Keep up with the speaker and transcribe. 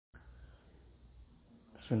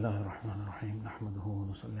بسم الله الرحمن الرحيم نحمده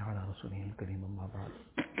ونصلي على رسوله الكريم أما بعد.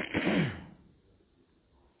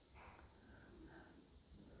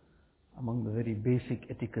 Among the very basic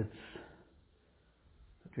etiquettes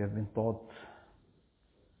that we have been taught,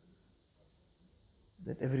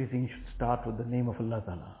 that everything should start with the name of Allah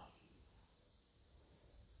Ta'ala.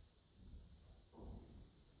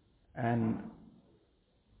 And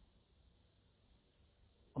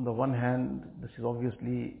on the one hand, this is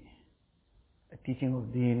obviously a teaching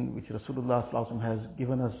of deen which Rasulullah Sallallahu Alaihi Wasallam has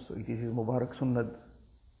given us, so it is his Mubarak Sunnah.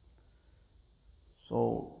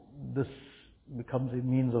 So this becomes a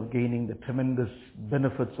means of gaining the tremendous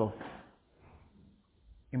benefits of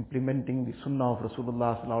implementing the Sunnah of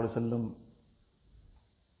Rasulullah Sallallahu Alaihi Wasallam.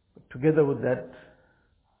 But together with that,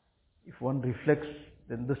 if one reflects,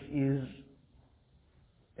 then this is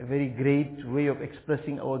a very great way of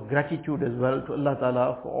expressing our gratitude as well to Allah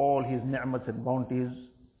Ta'ala for all His ni'mats and bounties,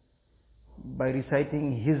 by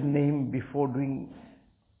reciting His name before doing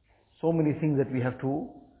so many things that we have to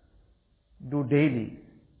do daily,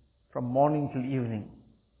 from morning till evening.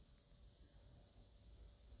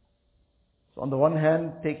 So on the one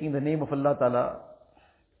hand, taking the name of Allah Ta'ala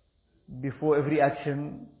before every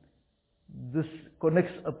action, this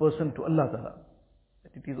connects a person to Allah Ta'ala.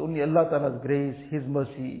 That it is only Allah Ta'ala's grace, His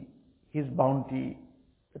mercy, His bounty.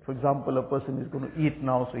 That for example, a person is going to eat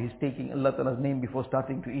now, so he's taking Allah Ta'ala's name before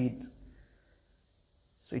starting to eat.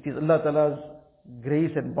 So it is Allah Ta'ala's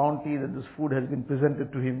grace and bounty that this food has been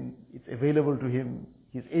presented to him, it's available to him,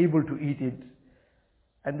 he's able to eat it.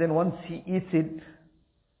 And then once he eats it,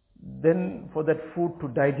 then for that food to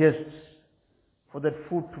digest, for that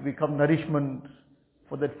food to become nourishment,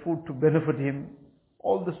 for that food to benefit him,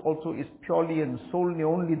 all this also is purely and solely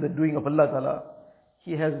only the doing of Allah Ta'ala.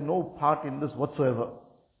 He has no part in this whatsoever.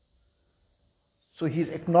 So he is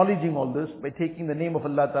acknowledging all this by taking the name of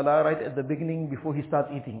Allah Ta'ala right at the beginning before he starts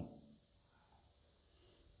eating.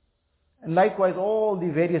 And likewise all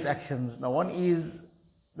the various actions. Now one is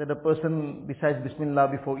that a person recites Bismillah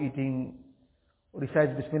before eating, or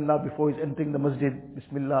recites Bismillah before he's entering the masjid,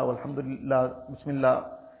 Bismillah, Alhamdulillah, Bismillah,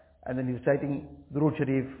 and then he's reciting Durood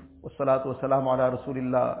Sharif, Wassalatu wassalamu ala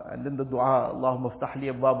Rasulillah, and then the dua, Allahumma aftah li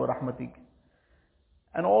abwaba rahmatik,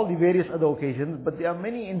 and all the various other occasions. But there are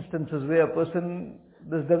many instances where a person,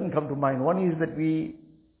 this doesn't come to mind. One is that we,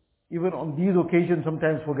 even on these occasions,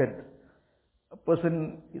 sometimes forget. A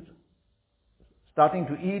person is starting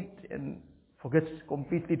to eat and forgets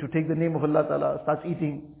completely to take the name of Allah Ta'ala, starts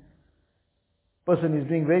eating. Person is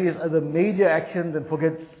doing various other major actions and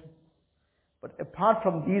forgets. But apart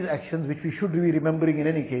from these actions, which we should be remembering in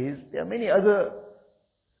any case, there are many other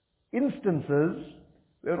instances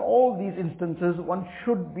where in all these instances one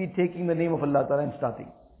should be taking the name of Allah Ta'ala and starting.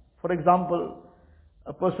 For example,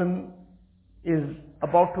 a person is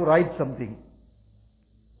about to write something.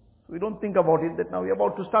 So we don't think about it that now we're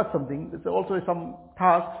about to start something. There's also some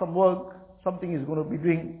task, some work, something is going to be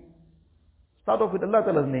doing. Start off with Allah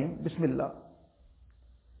Ta'ala's name, Bismillah.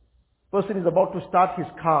 Person is about to start his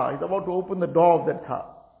car, he's about to open the door of that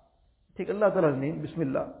car. Take Allah Ta'ala's name,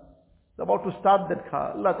 Bismillah. He's about to start that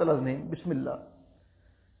car, Allah Ta'ala's name, Bismillah.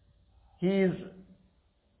 He is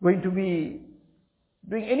going to be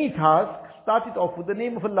doing any task, start it off with the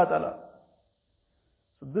name of Allah Ta'ala.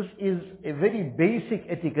 So this is a very basic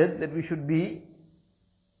etiquette that we should be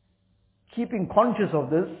keeping conscious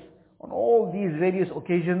of this on all these various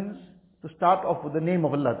occasions, to start off with the name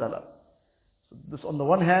of Allah Ta'ala. So this on the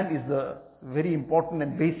one hand is the very important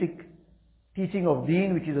and basic teaching of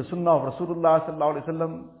deen, which is the sunnah of Rasulullah Sallallahu Alaihi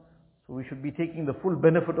Wasallam. So we should be taking the full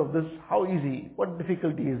benefit of this. How easy, what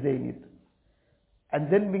difficulty is there in it? And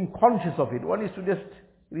then being conscious of it. One is to just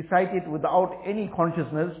recite it without any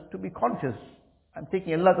consciousness, to be conscious. I'm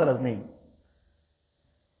taking Allah Ta'ala's name.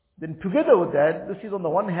 Then together with that, this is on the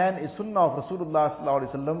one hand a sunnah of Rasulullah Sallallahu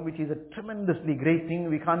Alaihi Wasallam, which is a tremendously great thing.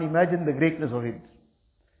 We can't imagine the greatness of it.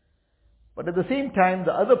 But at the same time,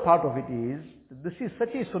 the other part of it is, that this is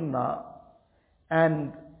such a sunnah,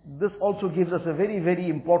 and this also gives us a very, very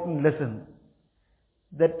important lesson,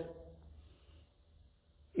 that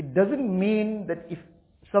it doesn't mean that if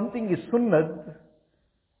something is sunnah,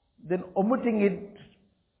 then omitting it,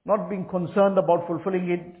 not being concerned about fulfilling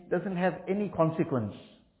it, doesn't have any consequence.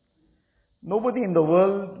 Nobody in the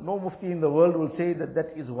world, no mufti in the world will say that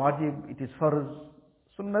that is wajib, it is farz.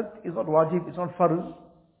 Sunnah is not wajib, it's not farz.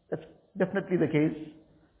 That's definitely the case.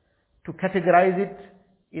 To categorize it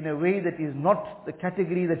in a way that is not the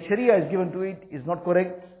category that Sharia is given to it is not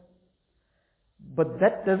correct. But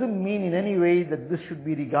that doesn't mean in any way that this should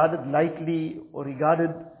be regarded lightly or regarded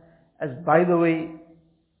as by the way.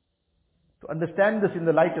 To understand this in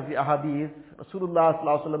the light of the ahadith, Rasulullah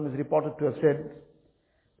Sallallahu Alaihi Wasallam is reported to have said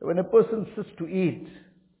When a person sits to eat,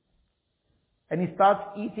 and he starts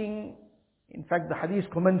eating, in fact the hadith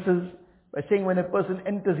commences by saying when a person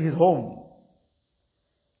enters his home.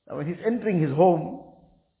 Now when he's entering his home,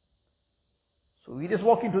 so we just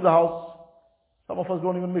walk into the house, some of us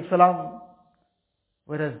don't even make salam,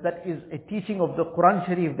 whereas that is a teaching of the Quran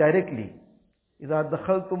Sharif directly. إِذَا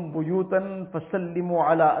دَخَلْتُمْ بُيُوتًا فَسَلِّمُوا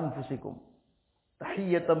عَلَىٰ أَنفُسِكُمْ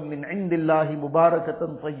تَحِيَّةً مِّنْ عِنْدِ اللَّهِ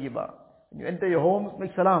مُبَارَكَةً طَيِّبًا. When you enter your homes,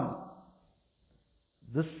 make salam.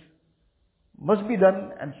 This must be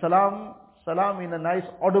done, and salam in a nice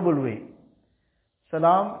audible way.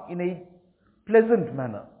 Salam in a pleasant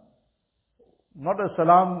manner. Not a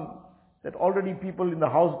salam that already people in the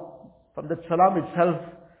house, from that salam itself,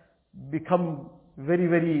 become very,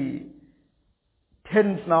 very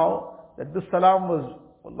tense now. That this salam was,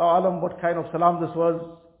 Wallahu alam, what kind of salam this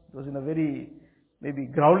was. It was in a very, maybe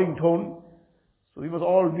growling tone. So we must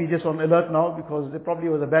all be just on alert now, because there probably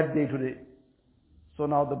was a bad day today. So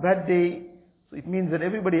now the bad day, so it means that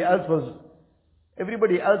everybody else was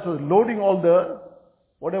loading all the,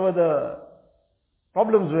 whatever the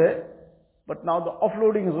problems were, but now the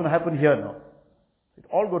offloading is going to happen here now. It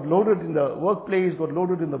all got loaded in the workplace, got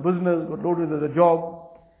loaded in the business, got loaded in the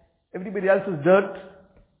job. Everybody else's dirt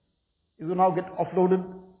is going to now get offloaded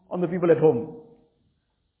on the people at home.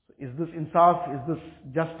 So is this insaf? Is this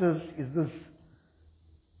justice? Is this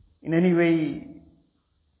in any way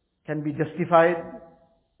can be justified?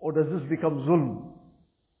 Or does this become zulm?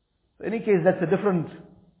 So in any case, that's a different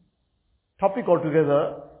topic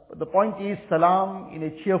altogether. But the point is, salam in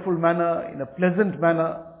a cheerful manner, in a pleasant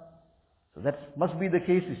manner. So that must be the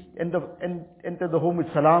case. Enter the home with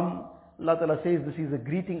salam. Allah Ta'ala says this is a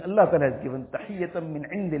greeting Allah Ta'ala has given. Tahiyyatan min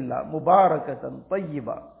indillah, mubarakatan,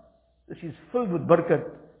 tayyiba. This is filled with barakat.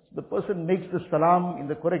 The person makes the salam in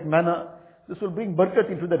the correct manner. This will bring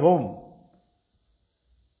barakat into that home.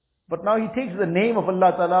 But now he takes the name of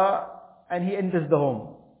Allah Ta'ala and he enters the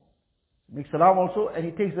home. Makes salam also, and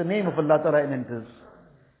he takes the name of Allah Ta'ala and enters.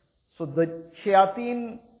 So the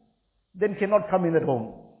shayateen then cannot come in that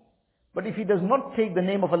home. But if he does not take the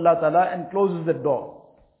name of Allah Ta'ala and closes the door,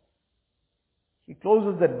 he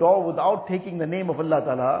closes the door without taking the name of Allah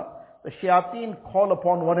Ta'ala, the shayateen call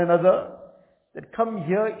upon one another that come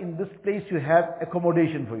here, in this place you have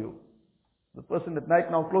accommodation for you. The person at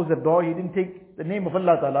night now closed the door, he didn't take the name of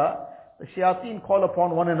Allah Ta'ala. The shayateen call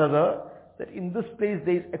upon one another that in this place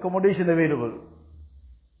there is accommodation available.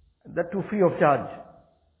 And that too free of charge.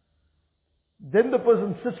 Then the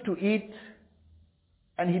person sits to eat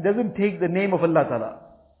and he doesn't take the name of Allah Ta'ala.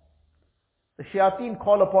 The shayateen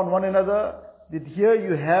call upon one another that here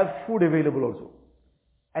you have food available also.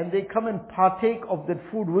 And they come and partake of that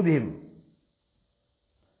food with him.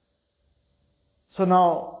 So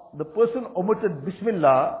now, the person omitted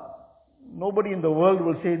Bismillah. Nobody in the world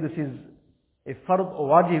will say this is a fard or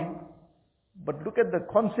wajib. But look at the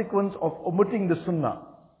consequence of omitting the sunnah.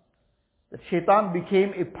 That shaitan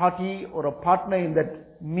became a party or a partner in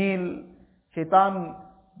that meal. Shaitan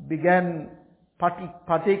began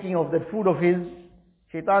partaking of that food of his.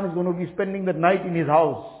 Shaitan is going to be spending the night in his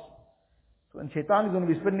house. So when shaitan is going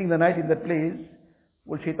to be spending the night in that place,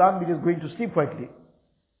 will shaitan be just going to sleep quietly?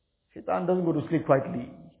 Shaitan doesn't go to sleep quietly.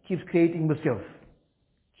 He keeps creating mischief.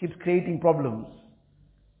 Keeps creating problems.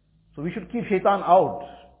 So we should keep shaitan out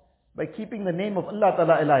by keeping the name of Allah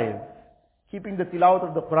Ta'ala alive. Keeping the tilawat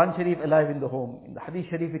of the Quran Sharif alive in the home. In the Hadith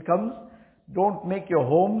Sharif it comes, don't make your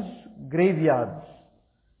homes graveyards.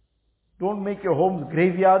 Don't make your homes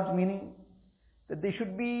graveyards, meaning that there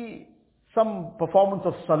should be some performance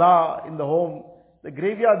of salah in the home. The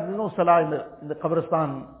graveyard, there's no salah in the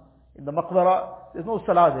qabristan, in the maqbara, there's no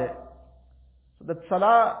salah there. So that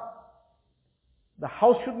salah, the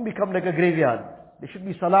house shouldn't become like a graveyard. There should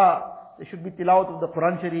be salah, there should be tilawat of the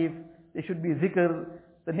Quran Sharif, there should be zikr,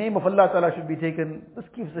 the name of Allah Ta'ala should be taken. This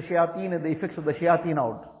keeps the shayateen and the effects of the shayateen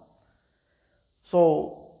out.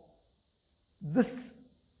 So, this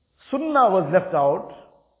sunnah was left out,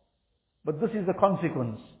 but this is the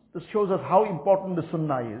consequence. This shows us how important the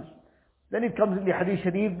sunnah is. Then it comes in the Hadith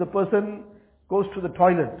Sharif, the person goes to the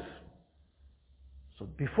toilet. So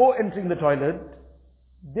before entering the toilet,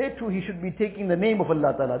 there too he should be taking the name of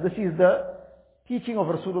Allah Ta'ala. This is the teaching of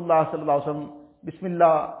Rasulullah Sallallahu Alaihi Wasallam.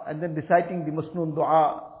 Bismillah, and then reciting the Masnoon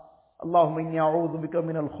Dua. Allahumma inni a'udhu bika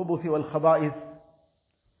min al-khubuthi wal-khaba'ith.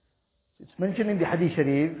 It's mentioned in the Hadith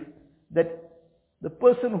Sharif that the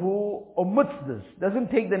person who omits this, doesn't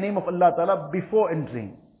take the name of Allah Ta'ala before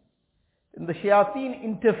entering, then the shayateen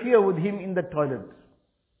interfere with him in the toilet.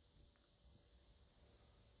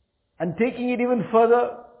 And taking it even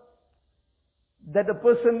further, that a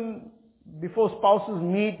person, before spouses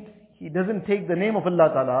meet, he doesn't take the name of Allah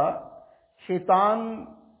Ta'ala, shaitan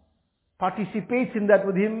participates in that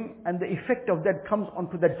with him, and the effect of that comes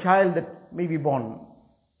onto that child that may be born.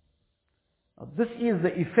 Now, this is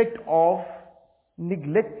the effect of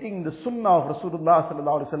neglecting the sunnah of Rasulullah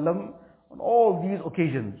Sallallahu Alaihi Wasallam on all these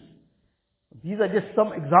occasions. These are just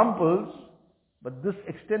some examples, but this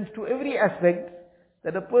extends to every aspect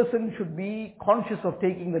that a person should be conscious of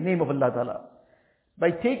taking the name of Allah Ta'ala.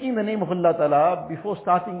 By taking the name of Allah Ta'ala, before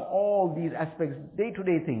starting all these aspects,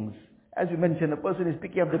 day-to-day things, as we mentioned, a person is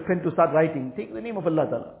picking up the pen to start writing, take the name of Allah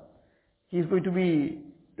Ta'ala. He is going to be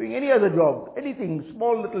doing any other job, anything,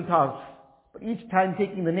 small little tasks, but each time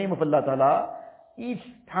taking the name of Allah Ta'ala, each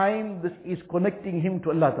time this is connecting him to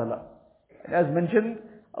Allah Ta'ala. And as mentioned,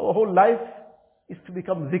 our whole life is to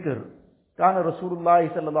become zikr. Kana Rasulullah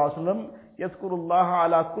Sallallahu Alaihi Wasallam yadhkurullaha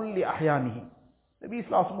ala kulli ahyanihi. Nabi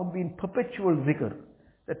Sallallahu would be in perpetual zikr.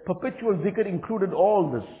 That perpetual zikr included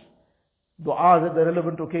all this. Du'as at the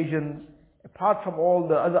relevant occasions, apart from all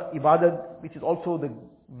the other ibadat, which is also the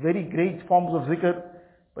very great forms of zikr,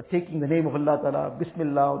 but taking the name of Allah Ta'ala,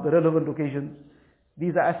 Bismillah, the relevant occasions.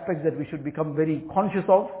 These are aspects that we should become very conscious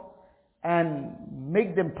of and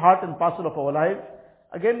make them part and parcel of our life.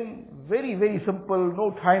 Again, very, very simple,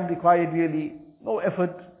 no time required really, no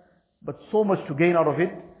effort, but so much to gain out of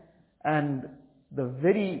it. And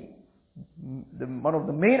one of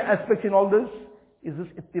the main aspects in all this is this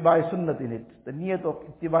ittiba' sunnat in it. The niyat of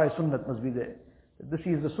ittiba' sunnat must be there. This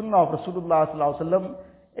is the sunnah of Rasulullah Sallallahu Alaihi Wasallam.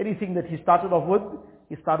 Anything that he started off with,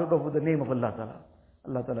 he started off with the name of Allah Ta'ala.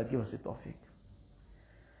 Allah Ta'ala give us the tawfiq.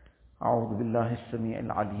 أعوذ بالله السميع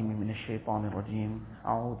العليم من الشيطان الرجيم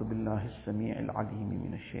أعوذ بالله السميع العليم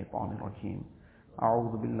من الشيطان الرجيم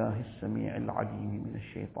أعوذ بالله السميع العليم من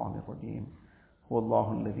الشيطان الرجيم هو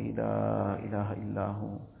الله الذي لا إله إلا هو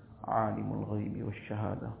عالم الغيب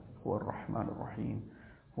والشهادة هو الرحمن الرحيم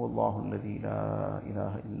هو الله الذي لا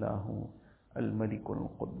إله إلا هو الملك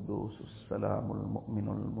القدوس السلام المؤمن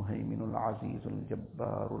المهيمن العزيز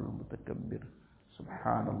الجبار المتكبر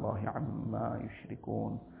سبحان الله عما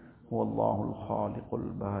يشركون هو الله الخالق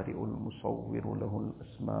البارئ المصور له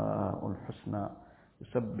الأسماء الحسنى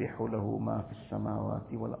يسبح له ما في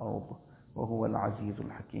السماوات والأرض وهو العزيز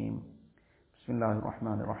الحكيم بسم الله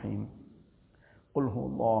الرحمن الرحيم قل هو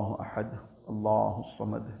الله أحد الله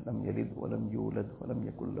الصمد لم يلد ولم يولد ولم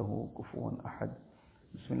يكن له كفوا أحد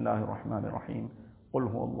بسم الله الرحمن الرحيم قل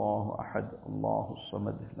هو الله أحد الله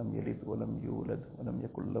الصمد لم يلد ولم يولد ولم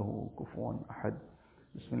يكن له كفوا أحد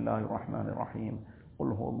بسم الله الرحمن الرحيم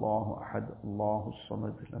قل هو الله أحد الله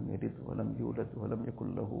الصمد لم يلد ولم يولد ولم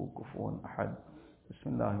يكن له كفوا أحد بسم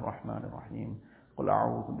الله الرحمن الرحيم قل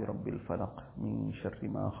أعوذ برب الفلق من شر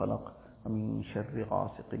ما خلق ومن شر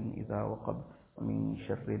غاسق إذا وقب ومن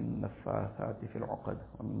شر النفاثات في العقد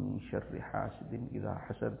ومن شر حاسد إذا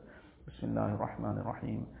حسد بسم الله الرحمن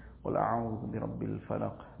الرحيم قل أعوذ برب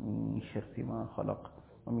الفلق من شر ما خلق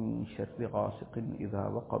ومن شر غاسق إذا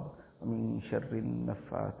وقب ومن شر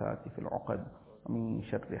النفاثات في العقد ومن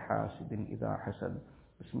شر حاسد إذا حسد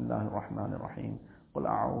بسم الله الرحمن الرحيم قل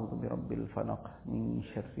أعوذ برب الفلق من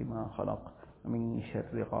شر ما خلق ومن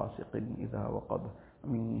شر غاسق إذا وقب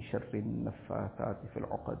ومن شر النفاثات في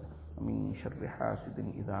العقد ومن شر حاسد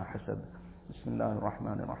إذا حسد بسم الله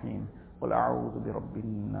الرحمن الرحيم قل أعوذ برب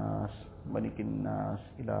الناس ملك الناس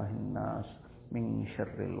إله الناس من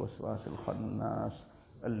شر الوسواس الخناس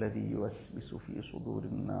الذي يوسوس في صدور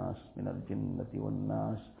الناس من الجنة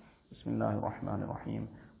والناس بسم الله الرحمن الرحيم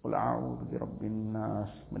قل أعوذ برب الناس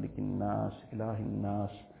ملك الناس إله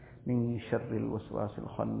الناس من شر الوسواس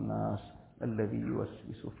الخناس الذي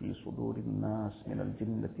يوسوس في صدور الناس من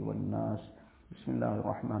الجنة والناس بسم الله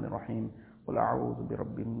الرحمن الرحيم قل أعوذ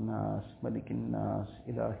برب الناس ملك الناس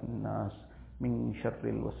إله الناس من شر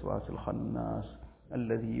الوسواس الخناس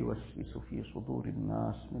الذي يوسوس في صدور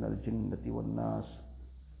الناس من الجنة والناس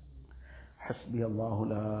حسبي الله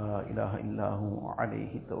لا إله إلا هو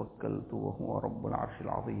عليه توكلت وهو رب العرش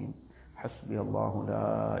العظيم حسبي الله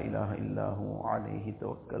لا إله إلا هو عليه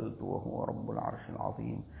توكلت وهو رب العرش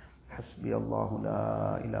العظيم حسبي الله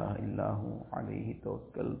لا إله إلا هو عليه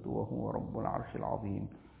توكلت وهو رب العرش العظيم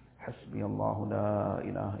حسبي الله لا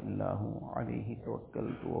إله إلا هو عليه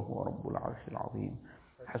توكلت وهو رب العرش العظيم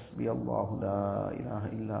حسبي الله لا إله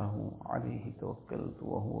إلا هو عليه توكلت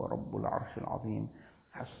وهو رب العرش العظيم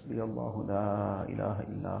حسبي الله لا إله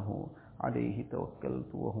إلا هو عليه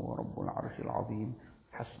توكلت وهو رب العرش العظيم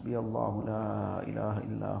حسبي الله لا إله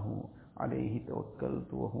إلا هو عليه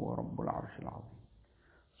توكلت وهو رب العرش العظيم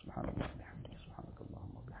سبحان الله وبحمده